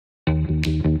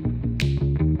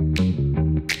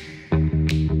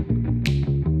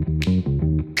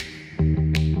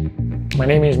My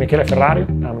name is Michele Ferrari.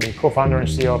 I'm the co-founder and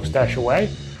CEO of StashAway.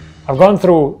 I've gone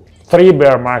through 3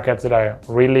 bear markets that I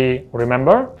really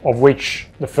remember, of which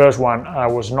the first one I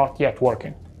was not yet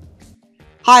working.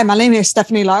 Hi, my name is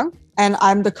Stephanie Leung, and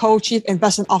I'm the Co-Chief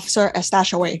Investment Officer at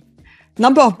StashAway.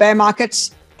 Number of bear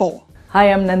markets, 4.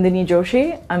 Hi, I'm Nandini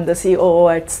Joshi. I'm the COO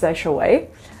at StashAway.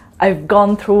 I've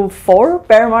gone through 4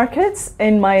 bear markets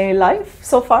in my life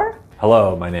so far.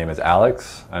 Hello, my name is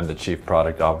Alex. I'm the Chief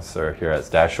Product Officer here at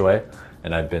StashAway,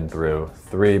 and I've been through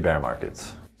 3 bear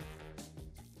markets.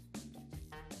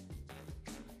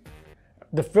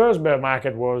 The first bear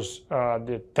market was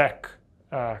the tech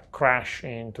crash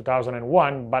in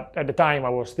 2001, but at the time I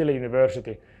was still at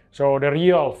university. So the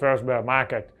real first bear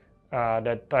market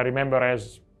that I remember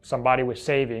as somebody with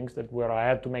savings, where I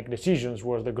had to make decisions,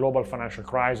 was the global financial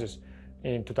crisis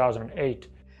in 2008.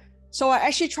 So I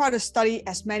actually try to study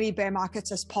as many bear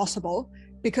markets as possible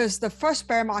because the first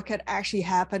bear market actually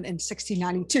happened in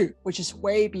 1692, which is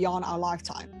way beyond our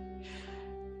lifetime.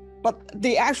 But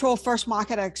the actual first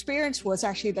market I experienced was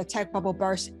actually the tech bubble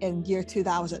burst in year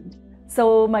 2000.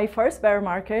 So my first bear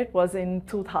market was in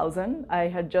 2000. I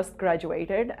had just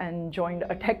graduated and joined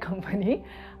a tech company.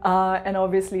 And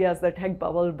obviously as the tech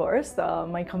bubble burst,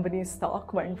 my company's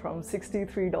stock went from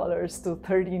 $63 to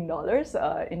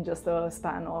 $13 in just a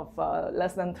span of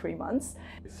less than 3 months.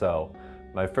 So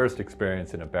my first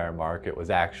experience in a bear market was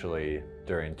actually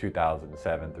during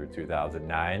 2007 through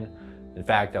 2009. In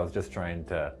fact, I was just trying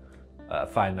to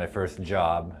find my first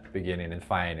job, beginning in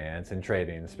finance and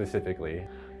trading specifically.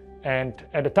 And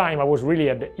at the time, I was really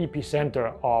at the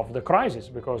epicenter of the crisis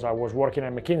because I was working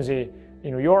at McKinsey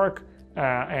in New York,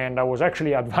 and I was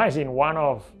actually advising one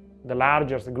of the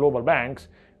largest global banks,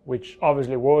 which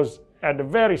obviously was at the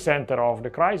very center of the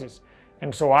crisis.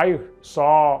 And so I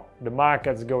saw the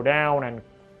markets go down and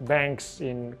banks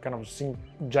in kind of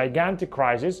gigantic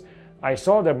crisis. I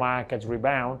saw the markets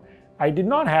rebound. I did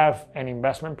not have an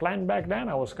investment plan back then.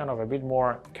 I was kind of a bit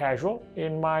more casual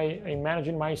in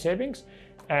managing my savings.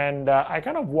 And I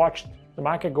kind of watched the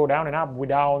market go down and up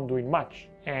without doing much.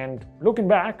 And looking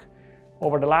back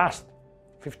over the last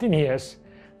 15 years,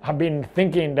 I've been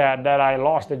thinking that I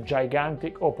lost a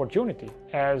gigantic opportunity.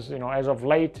 As of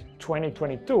late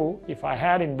 2022, if I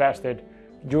had invested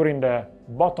during the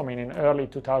bottoming in early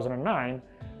 2009,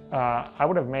 I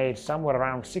would have made somewhere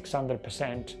around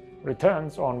 600%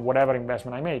 returns on whatever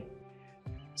investment I made.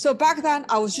 So back then,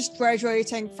 I was just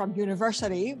graduating from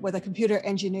university with a computer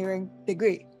engineering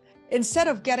degree. Instead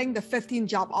of getting the 15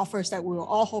 job offers that we were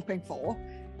all hoping for,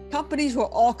 companies were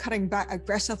all cutting back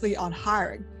aggressively on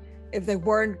hiring if they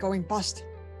weren't going bust.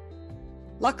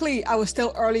 Luckily, I was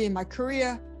still early in my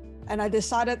career, and I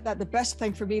decided that the best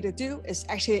thing for me to do is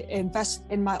actually invest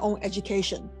in my own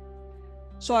education.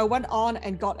 So I went on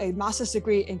and got a master's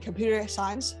degree in computer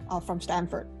science from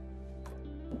Stanford.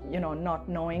 Not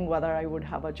knowing whether I would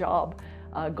have a job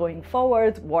going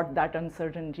forward, what that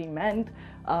uncertainty meant,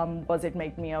 was it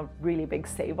made me a really big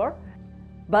saver.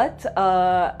 But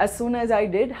as soon as I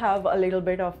did have a little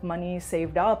bit of money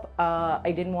saved up,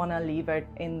 I didn't want to leave it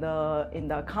in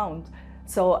the account.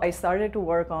 So I started to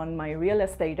work on my real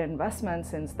estate investment,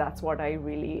 since that's what I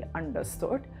really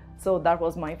understood. So that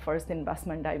was my first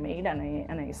investment I made,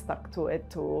 and I stuck to it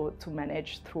to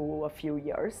manage through a few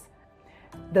years.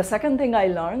 The second thing I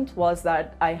learned was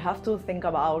that I have to think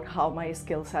about how my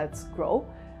skill sets grow,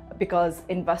 because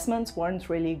investments weren't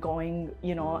really going,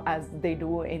 as they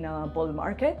do in a bull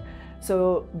market.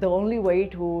 So the only way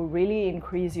to really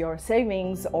increase your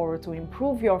savings or to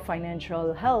improve your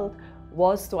financial health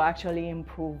was to actually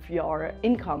improve your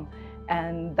income,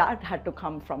 and that had to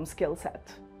come from skill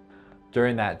set.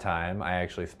 During that time, I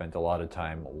actually spent a lot of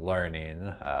time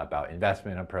learning about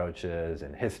investment approaches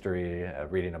and history,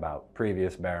 reading about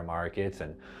previous bear markets,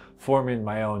 and forming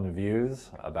my own views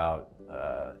about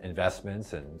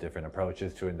investments and different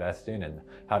approaches to investing and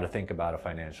how to think about a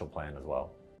financial plan as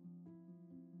well.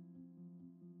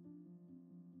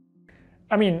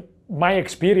 I mean, my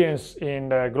experience in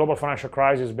the global financial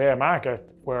crisis bear market,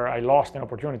 where I lost an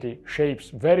opportunity,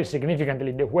 shapes very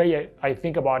significantly the way I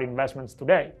think about investments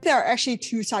today. There are actually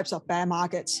 2 types of bear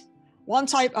markets. One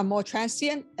type are more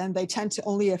transient, and they tend to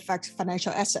only affect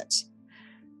financial assets.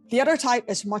 The other type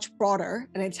is much broader,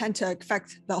 and they tend to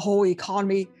affect the whole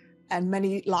economy and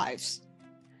many lives.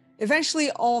 Eventually,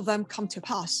 all of them come to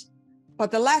pass, but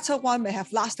the latter one may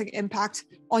have lasting impact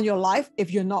on your life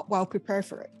if you're not well prepared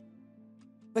for it.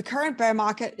 The current bear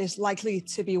market is likely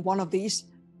to be one of these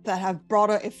that have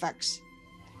broader effects,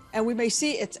 and we may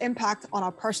see its impact on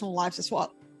our personal lives as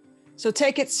well. So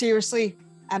take it seriously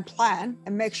and plan,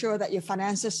 and make sure that your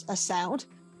finances are sound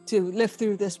to live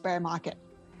through this bear market.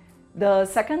 The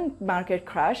second market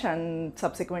crash and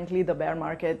subsequently the bear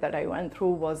market that I went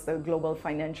through was the global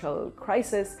financial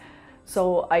crisis.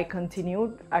 So I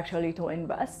continued actually to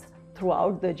invest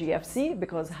throughout the GFC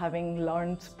because having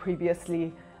learned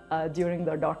previously during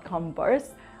the dot-com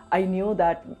burst, I knew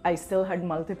that I still had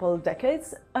multiple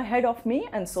decades ahead of me,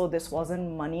 and so this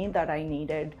wasn't money that I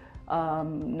needed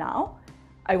now.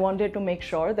 I wanted to make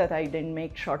sure that I didn't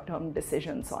make short-term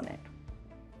decisions on it.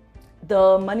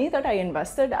 The money that I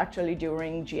invested actually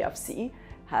during GFC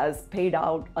has paid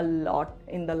out a lot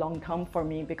in the long term for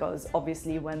me because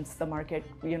obviously once the market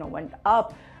went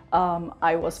up,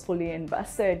 I was fully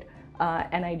invested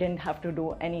and I didn't have to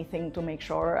do anything to make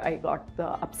sure I got the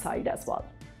upside as well.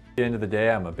 At the end of the day,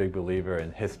 I'm a big believer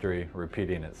in history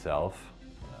repeating itself.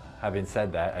 Having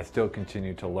said that, I still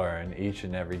continue to learn each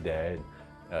and every day,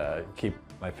 keep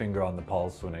my finger on the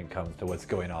pulse when it comes to what's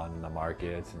going on in the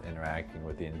markets and interacting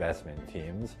with the investment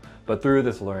teams. But through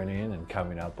this learning and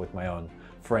coming up with my own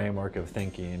framework of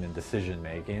thinking and decision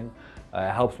making,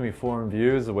 it helps me form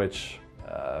views which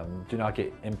do not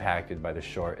get impacted by the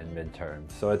short and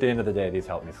midterms. So at the end of the day, these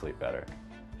help me sleep better.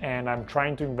 And I'm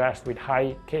trying to invest with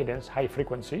high cadence, high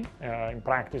frequency. In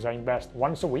practice, I invest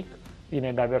once a week in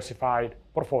a diversified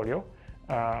portfolio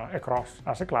across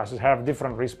asset classes, have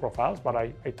different risk profiles, but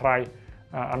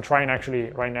I'm trying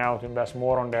actually right now to invest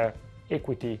more on the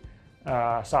equity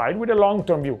side with a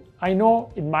long-term view. I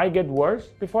know it might get worse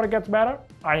before it gets better.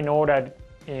 I know that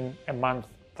in a month,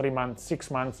 3 months,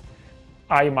 6 months,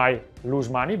 I might lose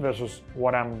money versus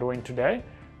what I'm doing today,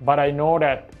 but I know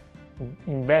that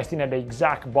investing at the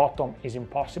exact bottom is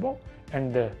impossible,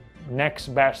 and the next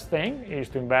best thing is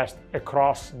to invest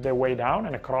across the way down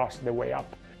and across the way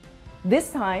up.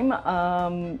 This time,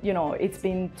 it's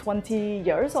been 20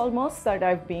 years almost that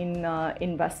I've been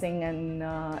investing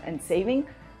and saving.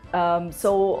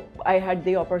 So I had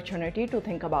the opportunity to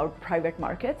think about private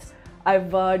markets.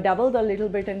 I've dabbled a little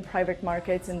bit in private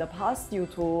markets in the past due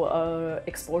to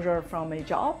exposure from a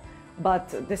job, but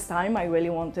this time I really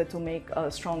wanted to make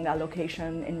a strong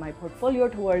allocation in my portfolio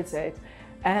towards it.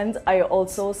 And I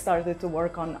also started to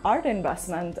work on art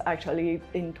investment actually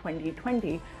in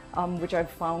 2020, which I've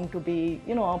found to be,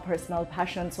 a personal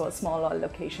passion, so a small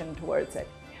allocation towards it.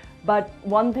 But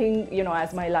one thing,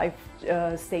 as my life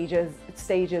stage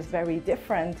is very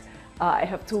different, I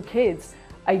have 2 kids.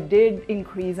 I did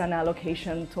increase an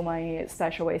allocation to my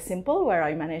StashAway Simple, where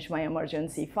I manage my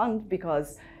emergency fund,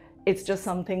 because it's just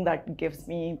something that gives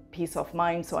me peace of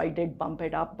mind. So I did bump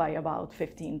it up by about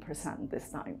 15% this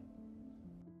time.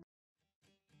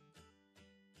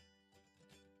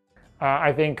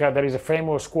 I think there is a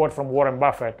famous quote from Warren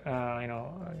Buffett,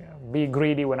 be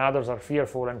greedy when others are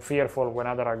fearful and fearful when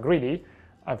others are greedy.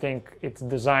 I think it's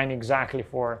designed exactly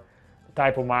for the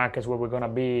type of markets where we're going to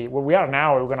be, where we are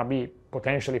now, we're going to be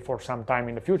potentially for some time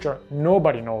in the future.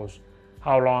 Nobody knows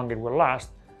how long it will last.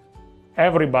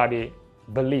 Everybody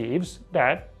believes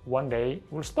that one day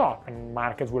it will stop and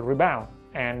markets will rebound.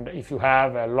 And if you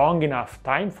have a long enough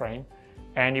time frame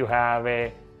and you have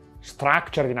a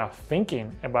structured enough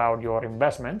thinking about your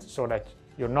investments so that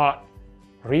you're not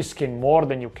risking more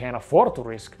than you can afford to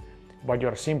risk, but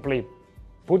you're simply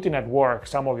putting at work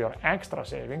some of your extra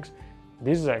savings,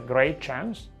 this is a great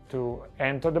chance to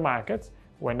enter the markets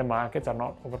when the markets are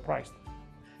not overpriced.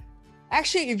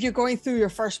 Actually, if you're going through your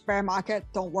first bear market,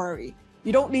 don't worry.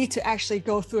 You don't need to actually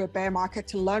go through a bear market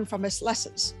to learn from its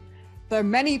lessons. There are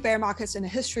many bear markets in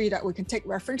history that we can take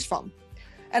reference from.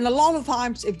 And a lot of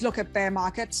times, if you look at bear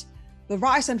markets, the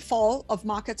rise and fall of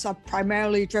markets are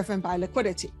primarily driven by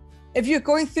liquidity. If you're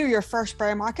going through your first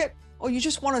bear market, or you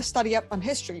just want to study up on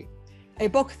history, a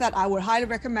book that I would highly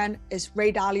recommend is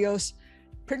Ray Dalio's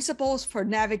Principles for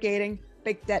Navigating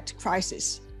Big Debt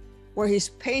Crisis, where he's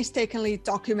painstakingly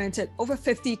documented over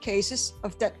 50 cases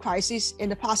of debt crises in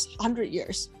the past 100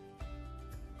 years.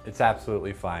 It's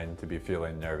absolutely fine to be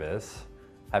feeling nervous.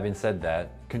 Having said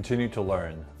that, continue to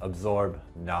learn, absorb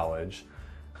knowledge.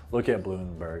 Look at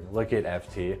Bloomberg, look at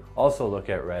FT, also look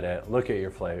at Reddit, look at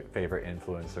your favorite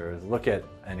influencers, look at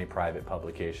any private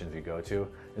publications you go to,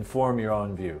 and form your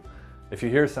own view. If you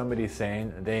hear somebody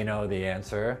saying they know the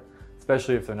answer,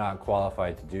 especially if they're not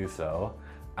qualified to do so,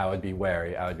 I would be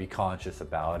wary, I would be conscious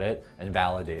about it, and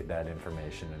validate that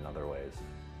information in other ways.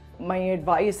 My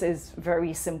advice is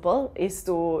very simple, is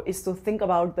to think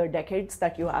about the decades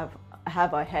that you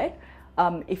have ahead.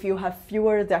 If you have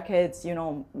fewer decades,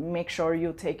 make sure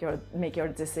you make your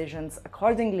decisions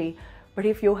accordingly. But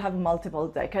if you have multiple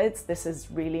decades, this is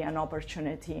really an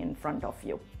opportunity in front of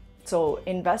you. So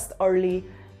invest early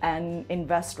and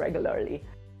invest regularly.